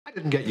I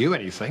didn't get you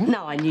anything.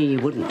 No, I knew you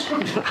wouldn't.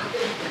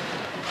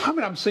 I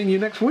mean, I'm seeing you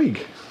next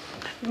week.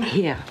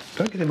 Here.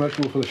 Don't get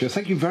emotional for the show.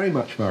 Thank you very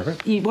much,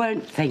 Margaret. You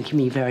won't thank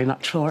me very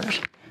much for it.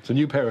 It's a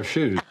new pair of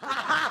shoes.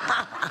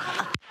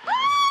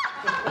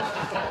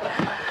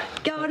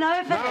 Go and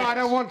open it. No, I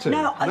don't want to.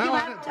 No, No, you I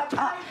have don't.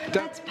 to.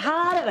 That's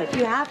part of it.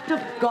 You have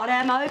to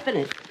goddamn open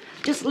it.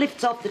 Just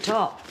lifts off the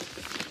top.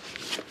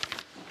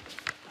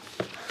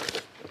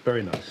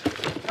 Very nice.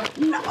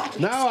 No,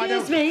 No, I don't.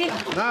 excuse me.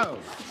 No.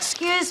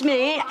 Excuse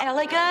me,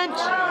 elegant.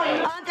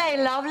 Aren't they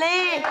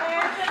lovely?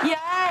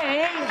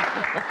 Yay.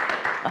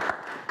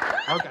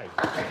 Okay.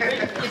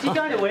 Is he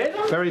going to wear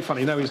them? Very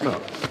funny. No, he's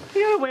not.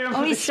 You're going to wear them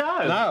for the he's-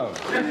 show. No.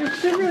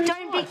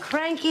 Don't be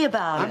cranky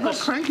about it. I'm not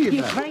cranky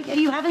about it.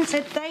 You haven't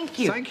said thank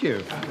you. Thank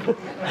you.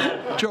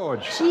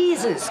 George.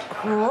 Jesus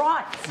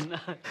Christ.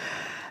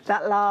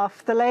 That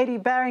laugh. The lady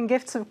bearing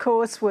gifts, of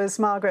course, was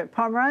Margaret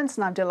Pomeranz,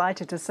 and I'm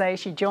delighted to say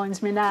she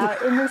joins me now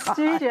in the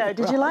studio.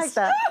 Did you like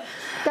that?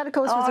 That, of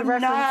course, was a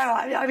reference.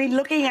 No, I mean,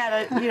 looking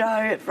at it, you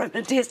know, from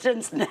a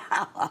distance now,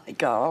 I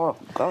go,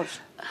 oh, gosh.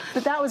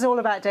 But that was all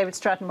about David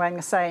Stratton wearing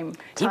the same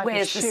He type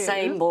wears of the shoe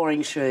same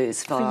boring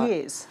shoes for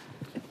years.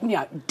 you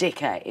know,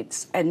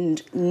 decades,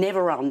 and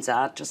never runs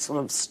out, just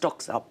sort of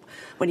stocks up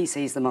when he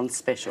sees them on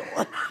special.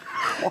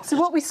 So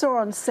what we saw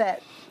on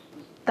set,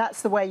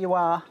 that's the way you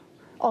are,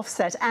 off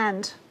set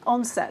and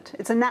on set.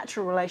 It's a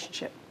natural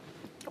relationship.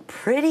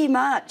 Pretty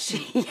much,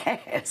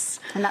 yes.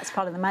 And that's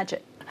part of the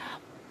magic.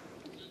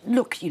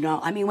 Look, you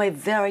know, I mean, we're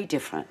very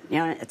different. You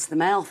know, it's the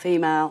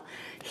male-female.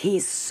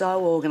 He's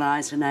so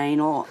organised and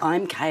anal.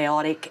 I'm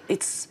chaotic.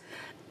 It's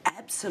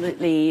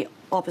absolutely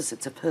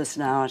opposites of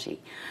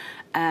personality.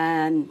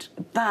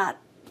 But,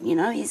 you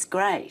know, he's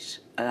great.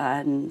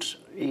 And,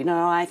 you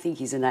know, I think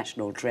he's a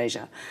national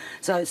treasure.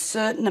 So a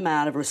certain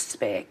amount of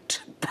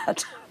respect,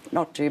 but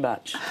not too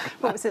much.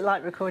 What was it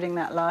like recording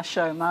that last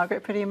show,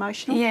 Margaret? Pretty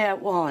emotional? Yeah,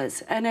 it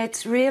was. And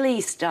it's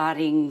really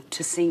starting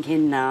to sink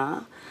in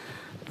now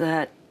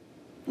that,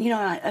 you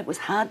know, it was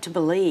hard to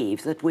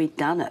believe that we'd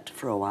done it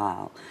for a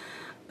while.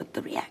 But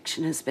the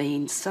reaction has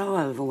been so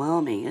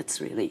overwhelming.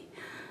 It's really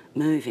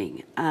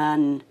moving.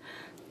 And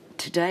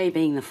today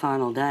being the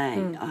final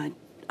day,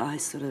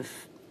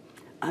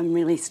 I'm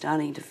really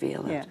starting to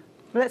feel it. Yeah.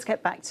 Well, let's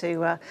get back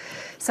to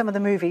some of the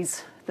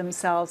movies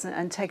themselves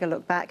and take a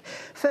look back.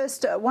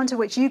 First, one to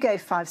which you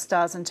gave 5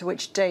 stars and to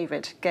which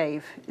David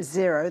gave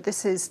 0.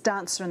 This is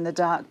Dancer in the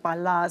Dark by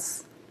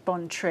Lars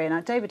von Trier.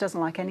 Now, David doesn't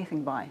like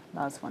anything by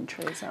Lars von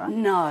Trier, is that right?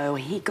 No,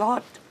 he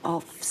got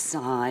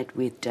offside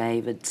with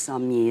David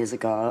some years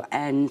ago,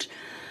 and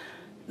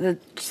the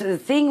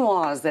thing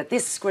was that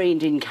this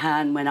screened in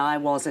Cannes when I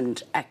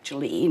wasn't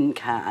actually in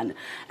Cannes,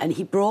 and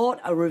he brought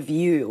a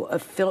review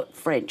of Philip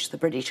French, the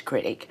British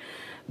critic,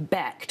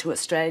 back to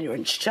Australia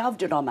and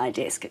shoved it on my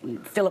desk,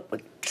 and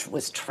Philip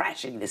was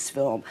trashing this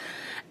film.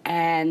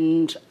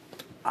 And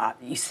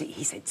you see,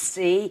 he said,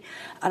 see?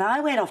 And I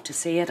went off to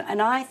see it,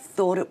 and I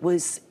thought it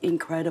was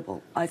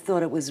incredible. I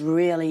thought it was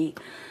really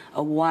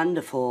a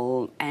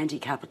wonderful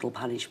anti-capital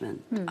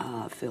punishment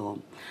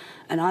film.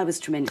 And I was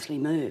tremendously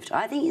moved.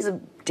 I think he's a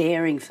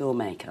daring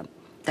filmmaker.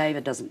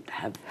 David doesn't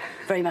have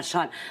very much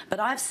time. But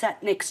I've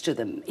sat next to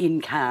them in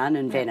Cannes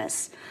and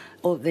Venice,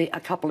 or a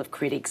couple of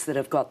critics that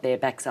have got their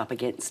backs up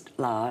against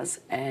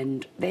Lars,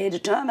 and they're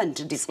determined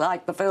to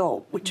dislike the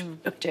film,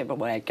 whichever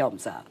way it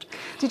comes out.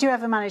 Did you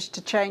ever manage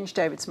to change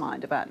David's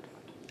mind about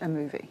a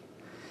movie?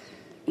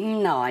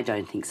 No, I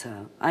don't think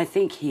so. I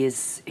think he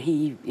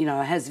you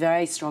know, has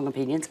very strong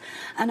opinions,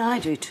 and I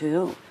do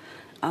too.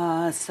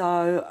 I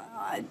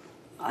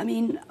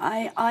mean,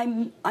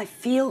 I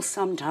feel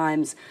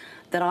sometimes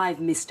that I've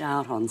missed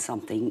out on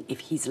something if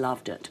he's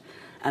loved it,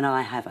 and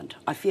I haven't.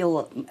 I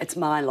feel it's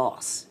my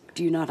loss.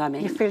 Do you know what I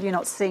mean? You feel you're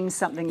not seeing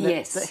something that,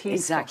 yes, that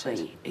he's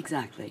spotted.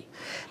 Exactly.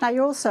 Now,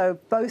 you're also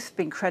both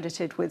been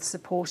credited with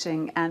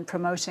supporting and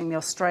promoting the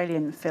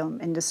Australian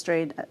film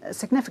industry. A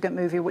significant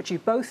movie which you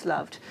both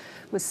loved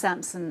was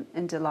Samson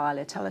and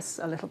Delilah. Tell us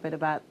a little bit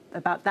about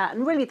that,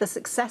 and really the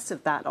success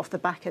of that off the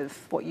back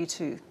of what you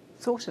two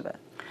thought of it.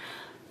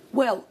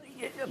 Well,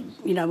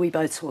 you know, we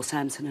both saw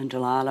Samson and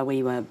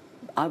Delilah.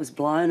 I was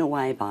blown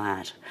away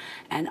by it.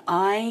 And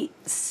I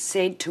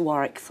said to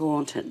Warwick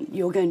Thornton,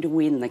 you're going to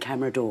win the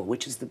Camera d'Or,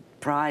 which is the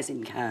prize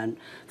in Cannes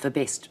for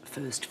Best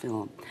First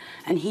Film.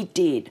 And he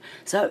did.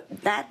 So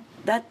that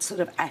sort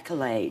of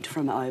accolade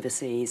from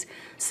overseas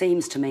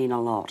seems to mean a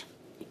lot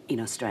in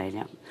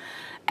Australia.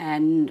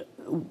 And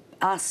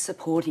us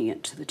supporting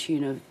it to the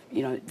tune of,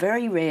 you know,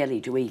 very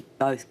rarely do we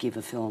both give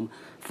a film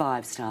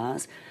 5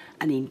 stars.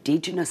 An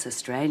Indigenous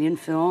Australian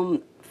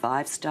film,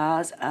 5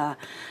 stars.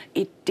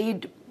 It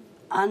did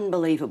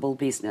unbelievable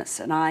business,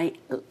 and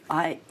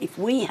if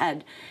we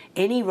had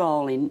any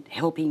role in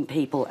helping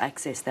people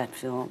access that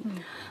film,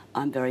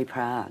 I'm very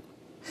proud.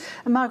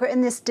 And Margaret,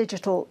 in this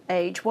digital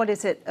age, what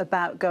is it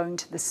about going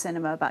to the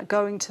cinema, about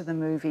going to the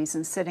movies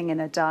and sitting in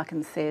a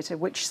darkened theatre,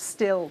 which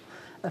still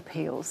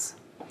appeals?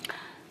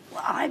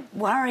 Well, I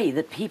worry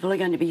that people are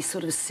going to be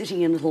sort of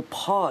sitting in little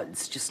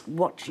pods just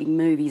watching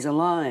movies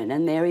alone,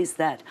 and there is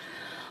that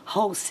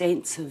whole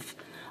sense of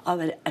of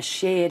a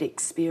shared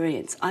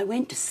experience. I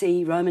went to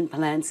see Roman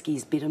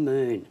Polanski's Bitter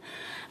Moon,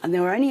 and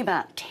there were only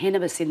about 10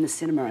 of us in the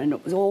cinema, and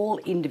it was all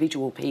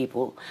individual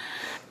people.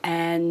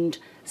 And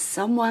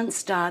someone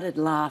started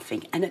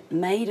laughing, and it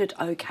made it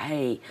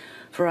okay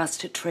for us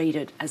to treat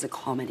it as a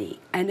comedy.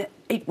 And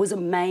it was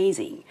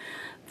amazing,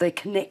 the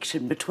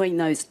connection between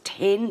those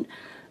 10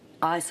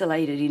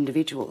 isolated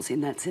individuals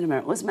in that cinema.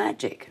 It was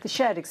magic. The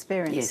shared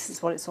experience Yes.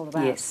 is what it's all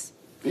about. Yes,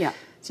 yeah.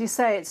 So you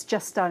say it's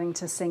just starting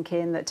to sink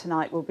in that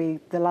tonight will be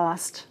the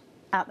last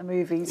at the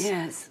movies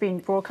Yes. being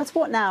broadcast.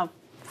 What now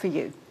for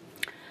you?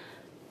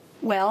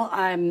 Well,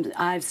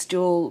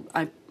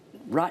 I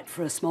write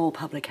for a small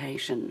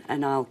publication,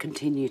 and I'll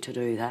continue to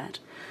do that.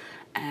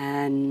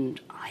 And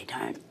I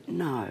don't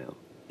know,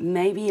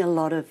 maybe a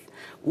lot of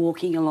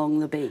walking along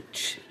the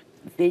beach,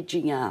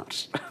 vegging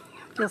out.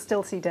 You'll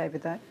still see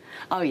David, though?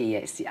 Oh,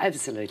 yes,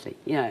 absolutely.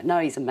 You know, no,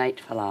 he's a mate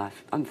for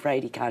life. I'm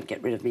afraid he can't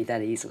get rid of me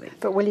that easily.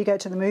 But will you go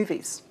to the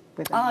movies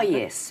with him? Oh,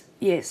 yes,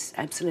 yes,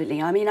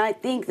 absolutely. I mean, I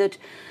think that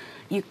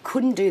you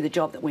couldn't do the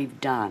job that we've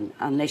done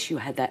unless you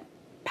had that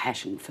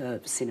passion for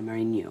cinema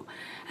in you.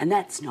 And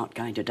that's not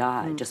going to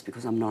die just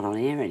because I'm not on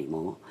air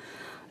anymore.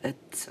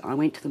 I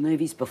went to the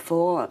movies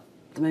before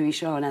the movie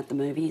show and at the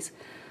movies,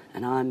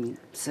 and I'm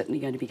certainly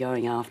going to be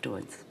going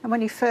afterwards. And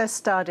when you first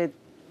started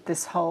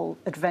this whole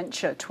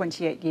adventure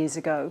 28 years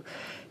ago,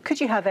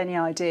 could you have any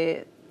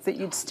idea that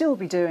you'd still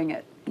be doing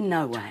it?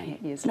 No way.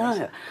 28 years No.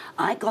 later?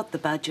 I got the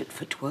budget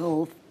for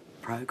 12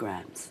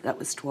 programs. That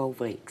was 12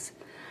 weeks.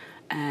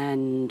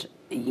 And,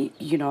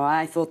 you know,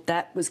 I thought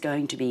that was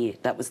going to be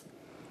it. There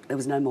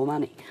was no more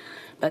money.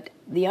 But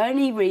the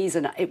only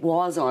reason it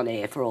was on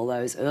air for all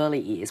those early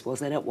years was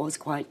that it was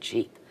quite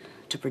cheap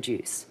to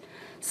produce.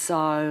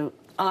 So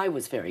I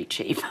was very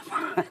cheap.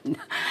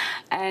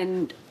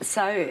 And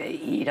so,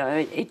 you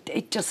know,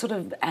 it just sort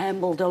of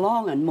ambled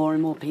along, and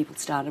more people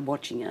started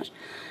watching it.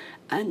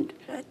 And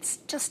it's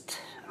just,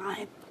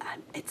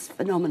 it's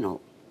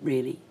phenomenal,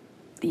 really,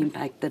 the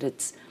impact that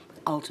it's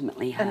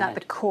ultimately had. And at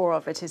the core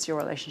of it is your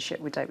relationship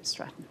with David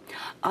Stratton.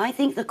 I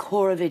think the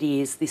core of it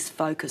is this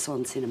focus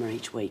on cinema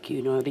each week,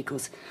 you know,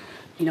 because,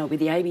 you know, with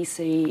the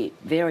ABC,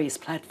 various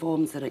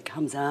platforms that it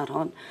comes out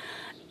on,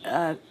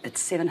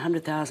 it's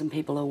 700,000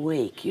 people a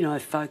week, you know,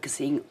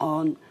 focusing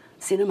on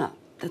cinema.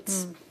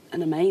 That's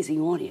an amazing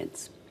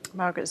audience.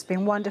 Margaret, it's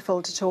been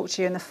wonderful to talk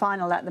to you in the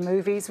final at the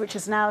movies, which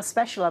is now a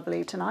special, I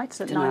believe,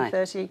 tonight at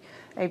 9:30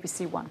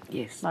 ABC One.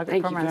 Yes. Margaret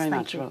Thank you Pomeranz, very thank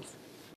much, you. Ross.